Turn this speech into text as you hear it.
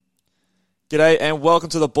G'day and welcome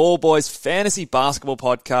to the Ball Boys Fantasy Basketball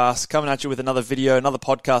Podcast. Coming at you with another video, another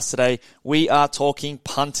podcast today. We are talking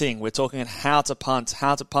punting. We're talking how to punt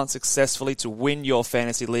successfully to win your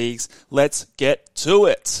fantasy leagues. Let's get to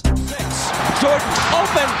it. Jordan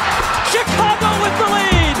open. Chicago with the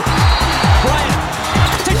lead. Bryant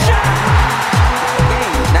to Shaq.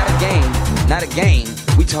 Not a game.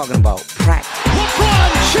 We talking about practice.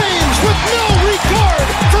 LeBron James with no regard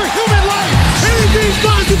for human life. Anything's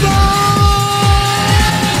possible.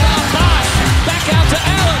 Back out to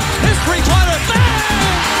Allen. His three-pointer.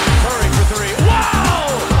 Bang! Curry for three. Wow!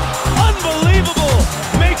 Unbelievable.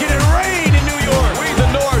 Making it rain in New York. We the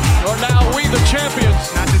North are now we the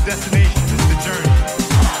champions. Not the destination, it's the journey.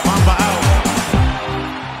 Mamba out.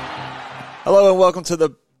 Hello and welcome to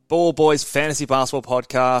the Ball Boys Fantasy Basketball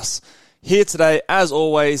Podcast. Here today, as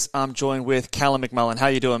always, I'm joined with Callum McMullen. How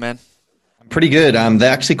you doing, man? Pretty good. They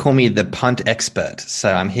actually call me the punt expert,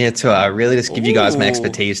 so I'm here to really just give you guys my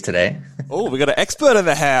expertise today. Oh, we got an expert in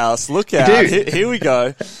the house. Look out! Here we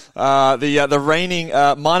go. The reigning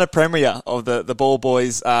minor premier of the Ball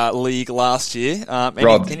Boys league last year,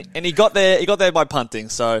 Rob. He got there. He got there by punting.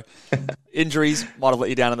 So injuries might have let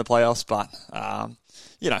you down in the playoffs, but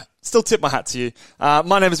still tip my hat to you.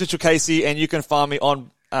 My name is Mitchell Casey, and you can find me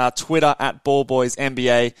on Twitter at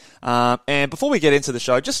BallBoysNBA. And before we get into the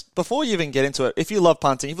show, just before you even get into it, if you love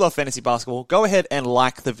punting, if you love fantasy basketball, go ahead and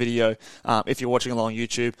like the video if you're watching along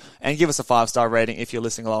YouTube, and give us a 5-star rating if you're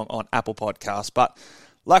listening along on Apple Podcasts. But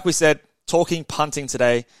like we said, talking punting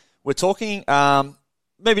today, we're talking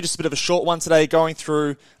maybe just a bit of a short one today, going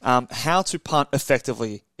through how to punt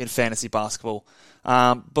effectively in fantasy basketball.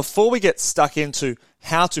 Before we get stuck into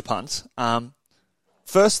how to punt,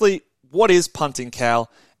 firstly, what is punting, Cal?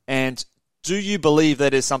 And do you believe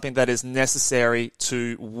that is something that is necessary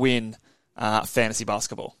to win fantasy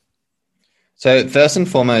basketball? So first and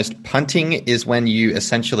foremost, punting is when you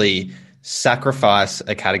essentially sacrifice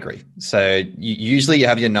a category. So usually you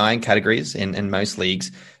have your 9 categories in most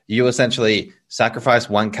leagues. You essentially sacrifice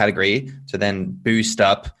one category to then boost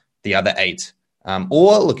up the other 8.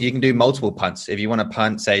 Or look, you can do multiple punts. If you want to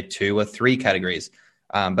punt, say 2 or 3 categories.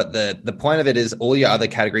 But the point of it is all your other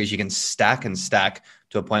categories you can stack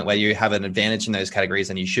to a point where you have an advantage in those categories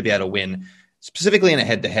and you should be able to win, specifically in a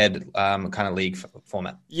head-to-head kind of league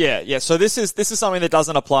format. Yeah. So this is something that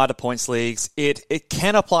doesn't apply to points leagues. It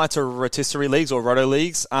can apply to rotisserie leagues or roto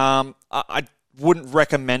leagues. I wouldn't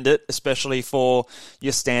recommend it, especially for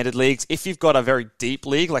your standard leagues. If you've got a very deep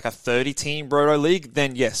league, like a 30-team roto league,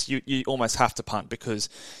 then yes, you almost have to punt because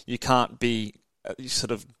you can't be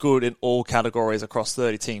sort of good in all categories across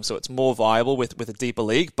 30 teams, so it's more viable with a deeper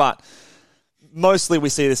league. But mostly we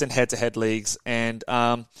see this in head-to-head leagues, and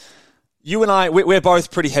you and I, we're both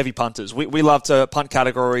pretty heavy punters. We love to punt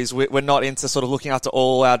categories. We're not into sort of looking after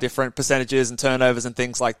all our different percentages and turnovers and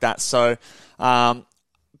things like that. So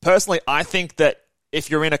personally, I think that if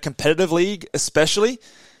you're in a competitive league especially,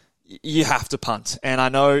 you have to punt. And I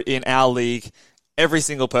know in our league, every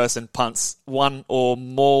single person punts one or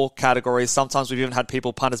more categories. Sometimes we've even had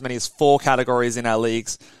people punt as many as 4 categories in our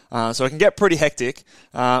leagues. So it can get pretty hectic.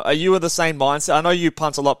 Are you of the same mindset? I know you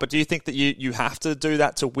punt a lot, but do you think that you have to do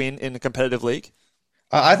that to win in a competitive league?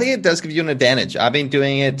 I think it does give you an advantage. I've been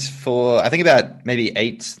doing it for, I think about maybe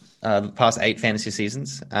past 8 fantasy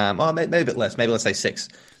seasons. Well, maybe a bit less. Maybe let's say 6.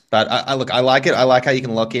 But I like it. I like how you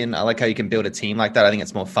can lock in. I like how you can build a team like that. I think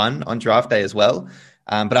it's more fun on draft day as well.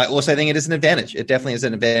 But I also think it is an advantage. It definitely is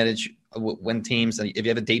an advantage when teams, if you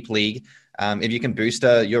have a deep league, if you can boost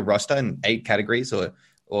your roster in 8 categories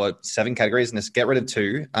or 7 categories and just get rid of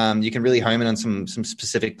 2, you can really home in on some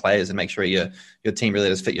specific players and make sure your team really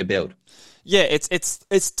does fit your build. Yeah,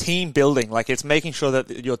 it's team building. Like, it's making sure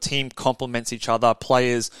that your team complements each other.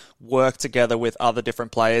 Players work together with other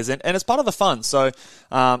different players, and it's part of the fun. So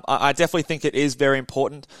I definitely think it is very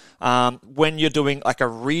important. When you're doing like a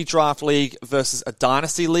redraft league versus a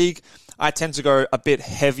dynasty league, I tend to go a bit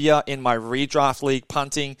heavier in my redraft league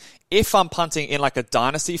punting. If I'm punting in like a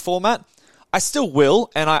dynasty format, I still will,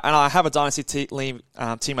 and I have a dynasty team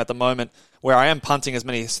at the moment where I am punting as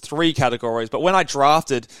many as 3 categories. But when I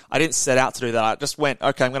drafted, I didn't set out to do that. I just went,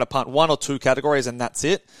 okay, I'm going to punt 1 or 2 categories, and that's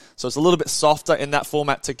it. So it's a little bit softer in that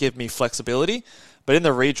format to give me flexibility. But in the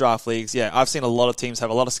redraft leagues, yeah, I've seen a lot of teams have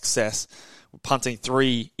a lot of success punting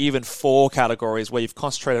 3, even 4 categories where you've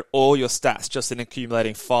concentrated all your stats just in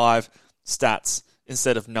accumulating 5 stats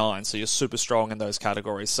instead of 9. So you're super strong in those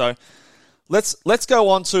categories. So let's go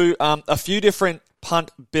on to a few different punt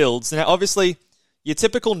builds. Now, obviously, your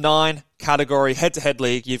typical 9 category head-to-head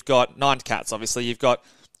league, you've got 9 cats, obviously. You've got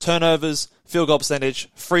turnovers, field goal percentage,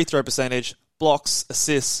 free throw percentage, blocks,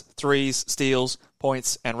 assists, threes, steals,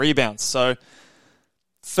 points, and rebounds. So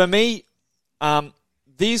for me,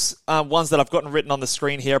 these ones that I've gotten written on the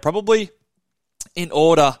screen here are probably in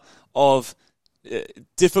order of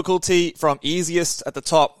difficulty from easiest at the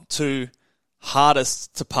top to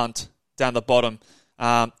hardest to punt down the bottom.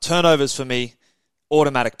 Turnovers for me,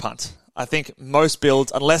 automatic punt. I think most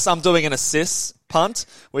builds, unless I'm doing an assist punt,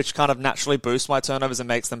 which kind of naturally boosts my turnovers and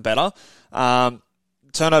makes them better,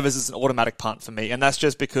 turnovers is an automatic punt for me. And that's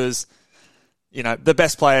just because, you know, the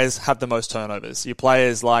best players have the most turnovers. Your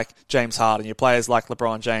players like James Harden, your players like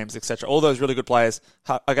LeBron James, etc. All those really good players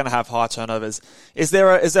are going to have high turnovers. Is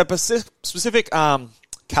there a specific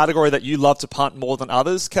category that you love to punt more than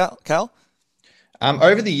others, Cal?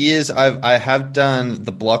 Over the years, I have done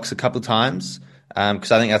the blocks a couple of times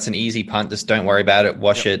because I think that's an easy punt. Just don't worry about it.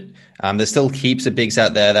 Wash it. There's still heaps of bigs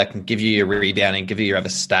out there that can give you your rebound and give you your other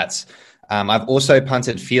stats. I've also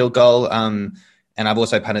punted field goal, and I've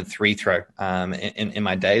also punted free throw in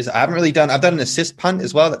my days. I've done an assist punt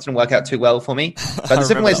as well. That didn't work out too well for me. But there's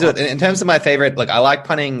different ways to do it. In terms of my favorite, I like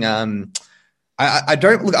punting. I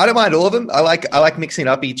don't mind all of them. I like mixing it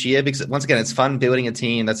up each year because once again, it's fun building a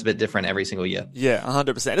team that's a bit different every single year. Yeah,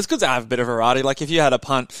 100%. It's good to have a bit of variety. Like if you had a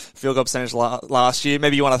punt field goal percentage last year,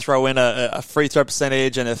 maybe you want to throw in a free throw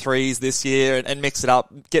percentage and a threes this year and mix it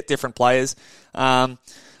up, get different players.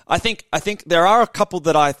 I think there are a couple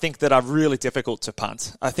that I think that are really difficult to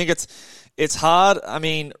punt. I think it's hard. I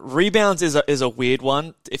mean, rebounds is a weird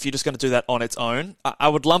one if you're just going to do that on its own. I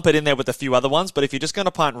would lump it in there with a few other ones, but if you're just going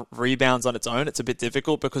to punt rebounds on its own, it's a bit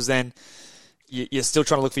difficult because then you're still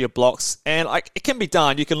trying to look for your blocks. And it can be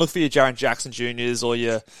done. You can look for your Jaren Jackson Jr.'s or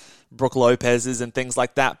your Brook Lopez's and things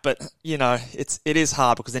like that. But, you know, it is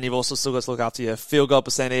hard because then you've also still got to look after your field goal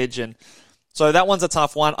percentage. And so that one's a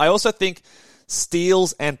tough one. I also think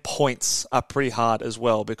steals and points are pretty hard as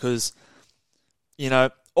well because, you know,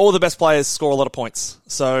 all the best players score a lot of points.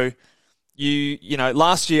 So, you know,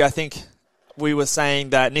 last year I think we were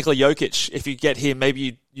saying that Nikola Jokic, if you get him,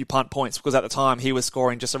 maybe you punt points because at the time he was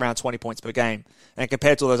scoring just around 20 points per game. And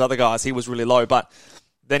compared to all those other guys, he was really low. But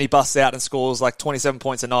then he busts out and scores like 27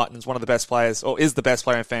 points a night and is one of the best players, or is the best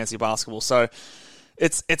player in fantasy basketball. So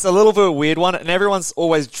it's a little bit of a weird one. And everyone's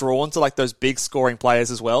always drawn to like those big scoring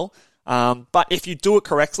players as well. But if you do it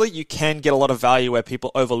correctly, you can get a lot of value where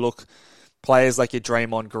people overlook players like your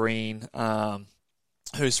Draymond Green,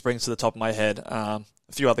 who springs to the top of my head, a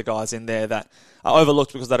few other guys in there that are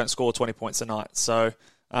overlooked because they don't score 20 points a night. So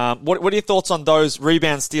what are your thoughts on those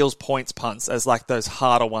rebound, steals, points, punts as like those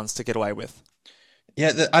harder ones to get away with?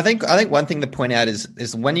 Yeah, I think one thing to point out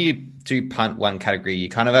is when you do punt one category, you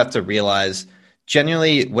kind of have to realize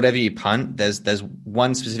generally whatever you punt, there's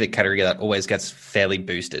one specific category that always gets fairly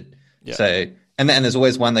boosted. Yeah. So, and there's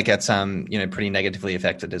always one that gets, pretty negatively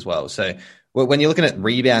affected as well. So when you're looking at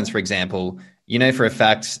rebounds, for example, you know, for a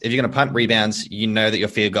fact, if you're going to punt rebounds, you know that your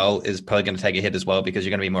field goal is probably going to take a hit as well because you're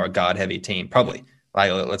going to be more a guard heavy team. Probably.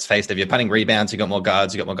 Like, let's face it, if you're punting rebounds, you got more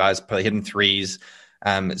guards, you got more guys probably hitting threes.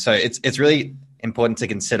 So it's really important to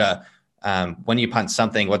consider, when you punt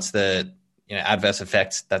something, what's the, adverse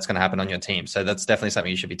effect that's going to happen on your team. So that's definitely something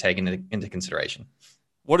you should be taking into consideration.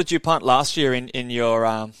 What did you punt last year in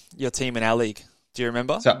your team in our league? Do you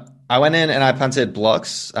remember? So I went in and I punted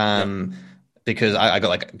blocks because I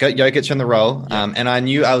got Jokic in the roll. And I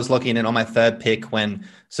knew I was locking in on my third pick when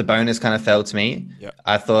Sabonis kind of fell to me. Yep.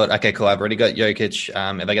 I thought, okay, cool, I've already got Jokic.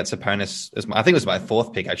 If I get Sabonis, I think it was my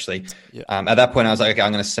fourth pick actually. Yep. At that point, I was like, okay,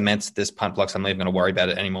 I'm going to cement this punt blocks. I'm not even going to worry about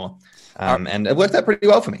it anymore. And it worked out pretty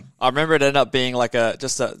well for me. I remember it ended up being like a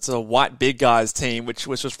white big guys team, which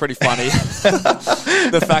was pretty funny.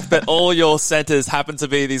 The fact that all your centers happened to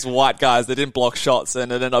be these white guys that didn't block shots,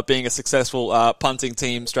 and it ended up being a successful punting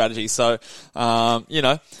team strategy. So,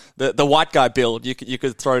 the white guy build you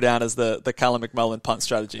could throw down as the Callum McMullen punt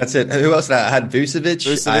strategy. That's it. Who else did I had?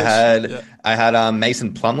 Vucevic. I had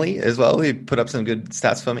Mason Plumlee as well, who put up some good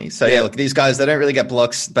stats for me. So look, these guys, they don't really get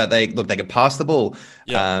blocks, but they can pass the ball.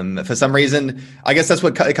 Yeah. For some reason, I guess that's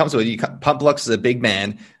what it comes with. You punt blocks as a big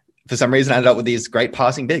man. For some reason, I ended up with these great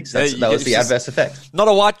passing bigs. That was the adverse effect. Not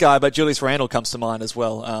a white guy, but Julius Randle comes to mind as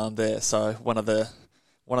well. There, so one of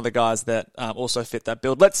the guys that also fit that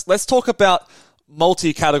build. Let's talk about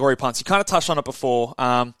multi-category punts. You kind of touched on it before.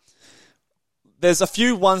 There's a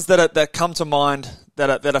few ones that come to mind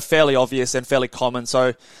that are fairly obvious and fairly common.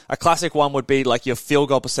 So a classic one would be like your field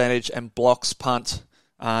goal percentage and blocks punt.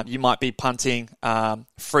 You might be punting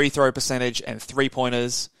free throw percentage and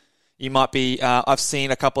three-pointers. You might be, I've seen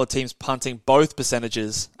a couple of teams punting both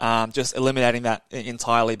percentages, just eliminating that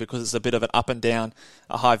entirely because it's a bit of an up and down,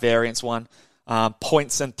 a high variance one.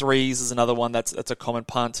 Points and threes is another one that's a common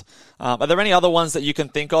punt. Are there any other ones that you can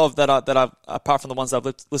think of that are apart from the ones I've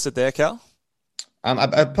listed there, Cal?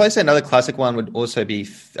 I'd probably say another classic one would also be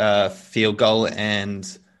field goal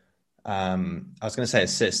and I was going to say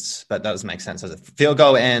assists, but that doesn't make sense, does it? Field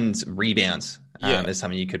goal and rebounds is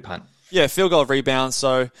something you could punt. Yeah, field goal, rebounds.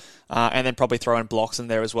 So, and then probably throw in blocks in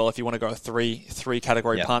there as well if you want to go three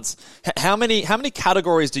category punts. How many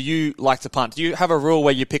categories do you like to punt? Do you have a rule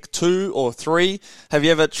where you pick 2 or 3? Have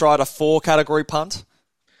you ever tried a 4 category punt?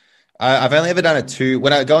 I've only ever done a 2.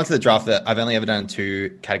 When I go into the draft, I've only ever done a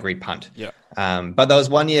 2 category punt. Yeah. But there was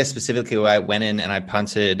one year specifically where I went in and I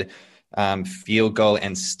punted field goal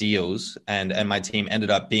and steals, and my team ended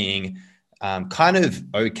up being kind of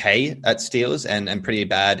okay at steals and pretty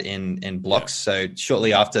bad in blocks. Yeah. So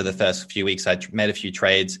shortly after the first few weeks, I made a few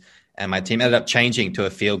trades, and my team ended up changing to a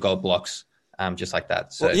field goal blocks. Just like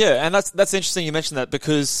that. So. Well, yeah, and that's interesting you mentioned that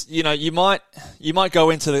because, you might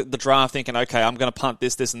go into the draft thinking, okay, I'm going to punt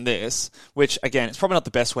this, this, and this, which, again, it's probably not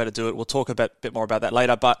the best way to do it. We'll talk a bit more about that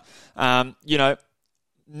later. But, you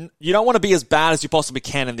don't want to be as bad as you possibly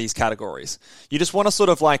can in these categories. You just want to sort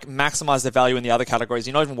of like maximize the value in the other categories.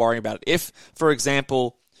 You're not even worrying about it. If, for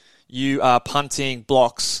example, you are punting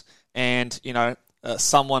blocks and,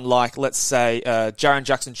 someone like, let's say, Jaren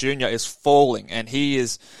Jackson Jr. is falling and he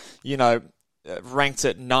is, ranked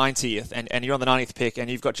at 90th and you're on the 90th pick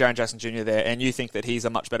and you've got Jaren Jackson Jr. there and you think that he's a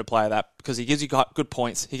much better player because he gives you good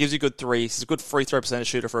points, he gives you good threes, he's a good free throw percentage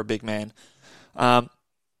shooter for a big man.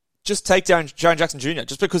 Just take down Jaren Jackson Jr.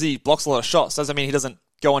 Just because he blocks a lot of shots doesn't mean he doesn't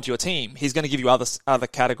go onto your team. He's going to give you other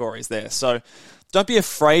categories there. So don't be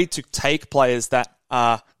afraid to take players that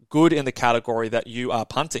are good in the category that you are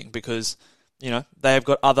punting because, they have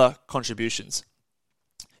got other contributions.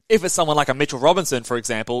 If it's someone like a Mitchell Robinson, for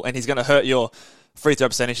example, and he's going to hurt your free throw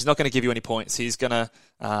percentage, he's not going to give you any points, he's going to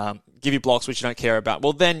give you blocks which you don't care about,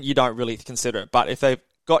 well, then you don't really consider it. But if they've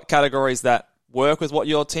got categories that work with what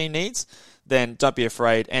your team needs, then don't be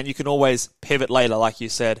afraid. And you can always pivot later, like you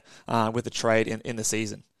said, with a trade in the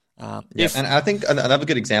season. And I think another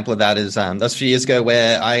good example of that is that was a few years ago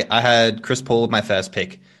where I had Chris Paul with my first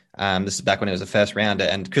pick. This is back when it was a first rounder,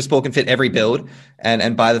 and Chris Paul can fit every build.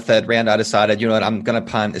 And by the third round, I decided, I'm going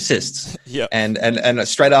to punt assists. Yeah. And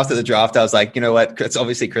straight after the draft, I was like, you know what? It's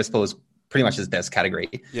obviously Chris Paul is pretty much his best category.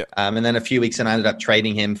 Yeah. And then a few weeks in, I ended up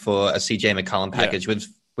trading him for a CJ McCollum package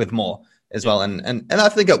with more as well. And I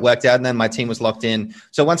think it worked out, and then my team was locked in.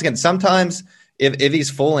 So once again, sometimes if he's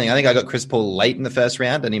falling, I think I got Chris Paul late in the first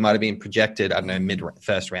round, and he might have been projected, I don't know, mid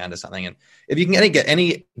first round or something. And if you can get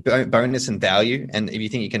any bonus and value, and if you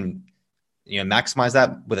think you can, maximize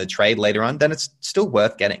that with a trade later on, then it's still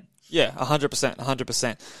worth getting. Yeah,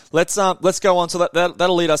 100%. Let's go on to that.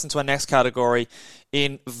 That'll lead us into our next category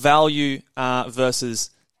in value versus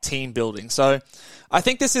team building. So I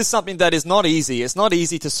think this is something that is not easy. It's not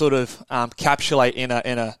easy to sort of capsulate in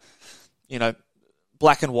a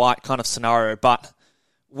black and white kind of scenario. But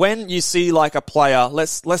when you see like a player,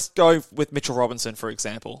 let's go with Mitchell Robinson, for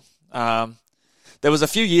example. There was a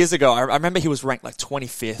few years ago, I remember he was ranked like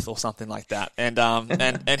 25th or something like that.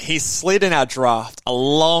 And he slid in our draft a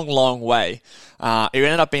long, long way. He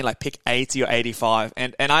ended up being like pick 80 or 85.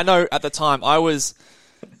 And I know at the time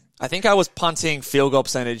I think I was punting field goal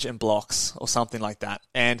percentage and blocks or something like that.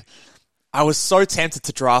 And I was so tempted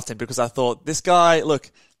to draft him because I thought, this guy,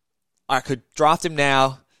 look, I could draft him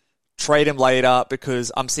now, trade him later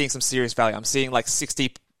because I'm seeing some serious value. I'm seeing like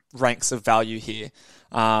 60 ranks of value here.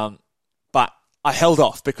 But I held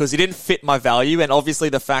off because he didn't fit my value, and obviously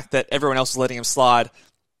the fact that everyone else was letting him slide,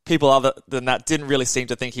 people other than that didn't really seem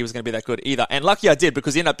to think he was going to be that good either. And lucky I did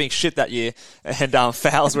because he ended up being shit that year, and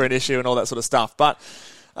fouls were an issue and all that sort of stuff. But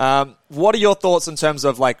what are your thoughts in terms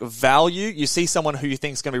of like value? You see someone who you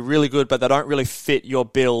think is going to be really good, but they don't really fit your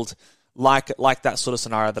build, like that sort of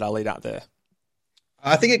scenario that I laid out there.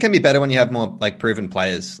 I think it can be better when you have more like proven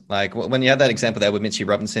players. Like when you had that example there with Mitchie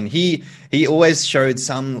Robinson, he always showed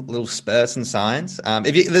some little spurts and signs.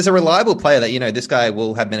 If there's a reliable player that, this guy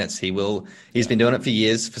will have minutes, he's been doing it for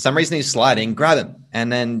years. For some reason he's sliding, grab him.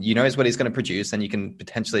 And then what he's going to produce, and you can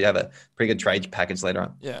potentially have a pretty good trade package later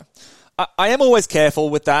on. Yeah. I am always careful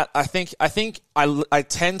with that. I think I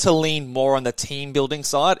tend to lean more on the team building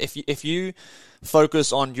side. If you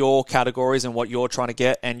focus on your categories and what you're trying to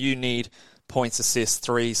get, and you need points, assists,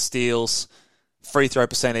 threes, steals, free throw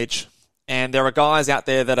percentage, and there are guys out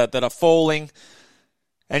there that are falling,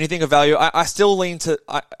 and you think of value, I still lean to,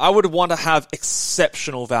 I would want to have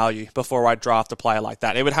exceptional value before I draft a player like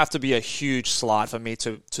that. It would have to be a huge slide for me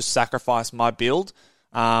to sacrifice my build.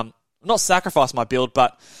 Not sacrifice my build,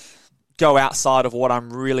 but go outside of what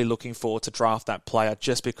I'm really looking for to draft that player,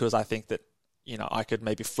 just because I think that I could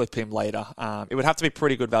maybe flip him later. It would have to be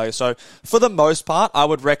pretty good value. So for the most part, I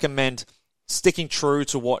would recommend sticking true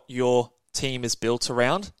to what your team is built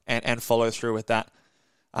around and follow through with that.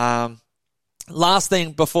 Last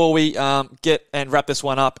thing before we get and wrap this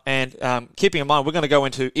one up, and keeping in mind, we're going to go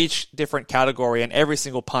into each different category and every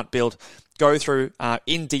single punt build, go through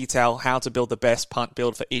in detail how to build the best punt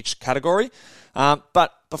build for each category.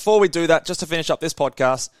 But before we do that, just to finish up this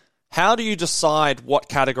podcast, how do you decide what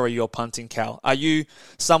category you're punting, Cal? Are you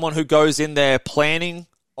someone who goes in there planning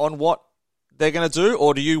on what they're going to do,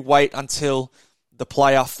 or do you wait until the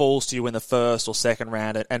player falls to you in the first or second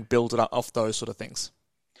round and build it up off those sort of things?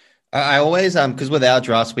 I always, because with our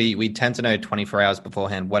drafts, we tend to know 24 hours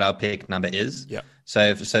beforehand what our pick number is. Yeah.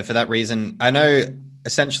 So for that reason, I know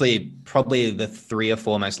essentially probably the 3 or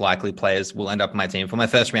 4 most likely players will end up in my team for my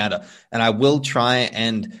first rounder. And I will try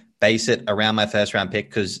and base it around my first round pick,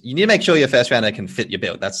 because you need to make sure your first rounder can fit your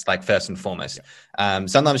build. That's like first and foremost. Yeah.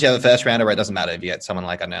 Sometimes you have a first rounder where it doesn't matter if you get someone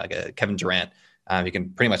like, I don't know, like a Kevin Durant, who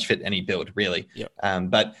can pretty much fit any build really. Yeah.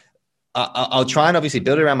 But I'll try and obviously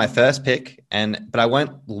build it around my first pick, but I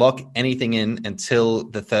won't lock anything in until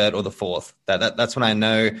the 3rd or the 4th. That's when I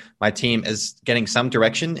know my team is getting some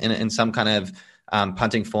direction in some kind of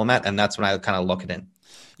punting format, and that's when I kind of lock it in.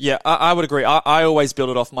 Yeah, I would agree. I always build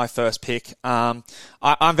it off my first pick. I'm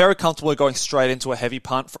very comfortable going straight into a heavy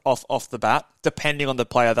punt off the bat, depending on the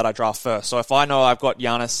player that I draft first. So if I know I've got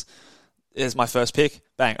Giannis as my first pick,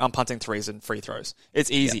 bang, I'm punting threes and free throws. It's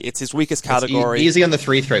easy. Yeah. It's his weakest category. It's easy on the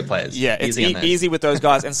free throw players. Yeah, it's easy with those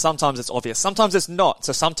guys, and sometimes it's obvious. Sometimes it's not.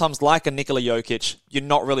 So sometimes, like a Nikola Jokic, you're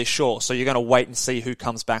not really sure. So you're going to wait and see who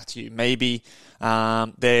comes back to you. Maybe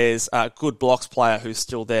there's a good blocks player who's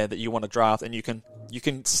still there that you want to draft, and you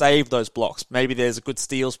can save those blocks. Maybe there's a good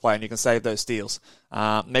steals player, and you can save those steals.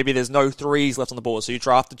 Maybe there's no threes left on the board, so you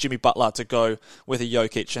draft a Jimmy Butler to go with a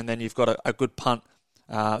Jokic, and then you've got a good punt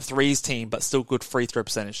threes team, but still good free throw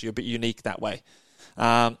percentage. You're a bit unique that way.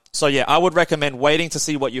 So yeah, I would recommend waiting to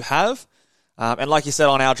see what you have. And like you said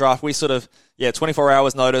on our draft, we 24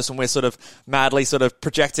 hours notice, and we're sort of madly sort of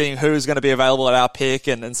projecting who's going to be available at our pick,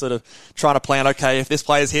 and sort of trying to plan, okay, if this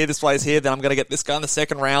player's here, then I'm going to get this guy in the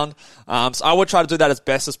second round. So I would try to do that as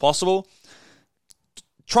best as possible.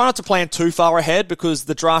 Try not to plan too far ahead, because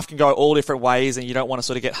the draft can go all different ways, and you don't want to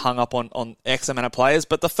sort of get hung up on X amount of players.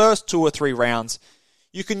 But the first 2 or 3 rounds,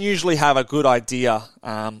 you can usually have a good idea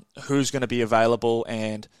who's going to be available,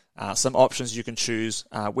 and some options you can choose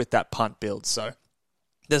with that punt build. So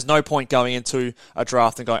there's no point going into a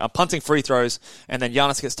draft and going, I'm punting free throws, and then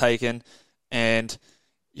Giannis gets taken, and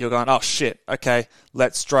you're going, oh shit, okay,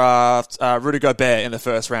 let's draft Rudy Gobert in the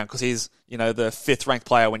first round, because he's the 5th ranked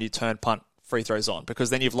player when you turn punt free throws on, because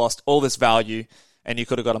then you've lost all this value, and you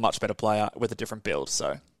could have got a much better player with a different build.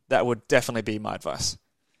 So that would definitely be my advice.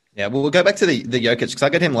 Yeah, well, we'll go back to the Jokic, because I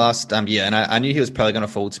got him last year, and I knew he was probably going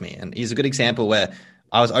to fall to me. And he's a good example where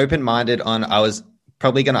I was open-minded on, I was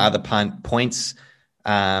probably going to either punt points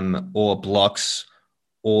or blocks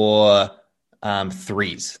or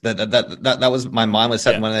threes. That was, my mind was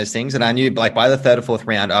set in one of those things. And I knew, like, by the 3rd or 4th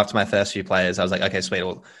round, after my first few players, I was like, okay, sweet,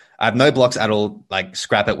 well, I have no blocks at all, like,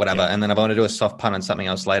 scrap it, whatever. Yeah. And then if I want to do a soft punt on something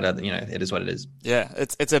else later, it is what it is. Yeah,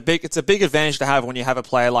 it's a big advantage to have when you have a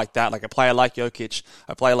player like that, like a player like Jokic,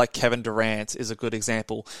 a player like Kevin Durant is a good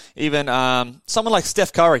example. Even someone like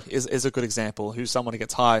Steph Curry is a good example, who's someone who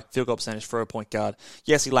gets high field goal percentage for a point guard.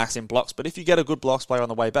 Yes, he lacks in blocks, but if you get a good blocks player on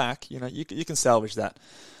the way back, you can salvage that.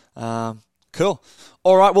 Cool.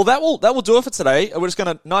 All right. Well, that will do it for today. We're just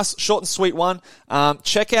going to nice, short and sweet one.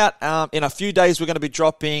 Check out in a few days, we're going to be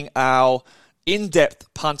dropping our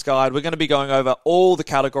in-depth punt guide. We're going to be going over all the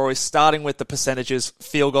categories, starting with the percentages,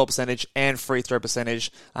 field goal percentage and free throw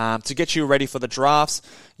percentage, to get you ready for the drafts.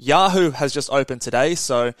 Yahoo has just opened today,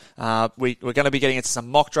 so we're going to be getting into some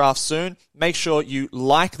mock drafts soon. Make sure you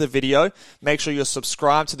like the video. Make sure you're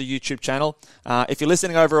subscribed to the YouTube channel. If you're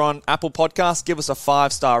listening over on Apple Podcasts, give us a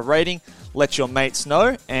 5-star rating. Let your mates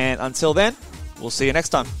know. And until then, we'll see you next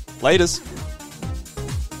time. Laters.